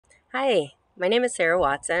Hi, my name is Sarah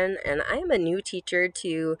Watson, and I am a new teacher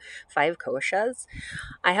to five koshas.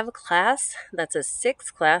 I have a class that's a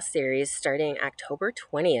six-class series starting October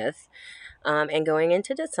 20th and going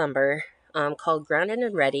into December called Grounded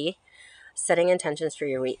and Ready, Setting Intentions for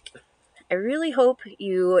Your Week. I really hope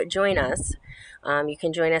you join us. You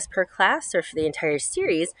can join us per class or for the entire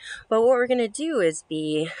series, but what we're going to do is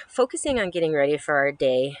be focusing on getting ready for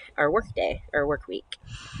our work week.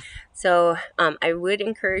 So I would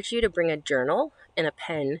encourage you to bring a journal and a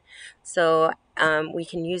pen. So we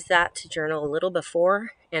can use that to journal a little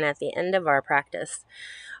before and at the end of our practice.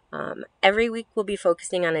 Every week we'll be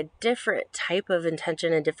focusing on a different type of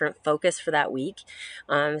intention, a different focus for that week.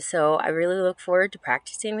 So I really look forward to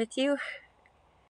practicing with you.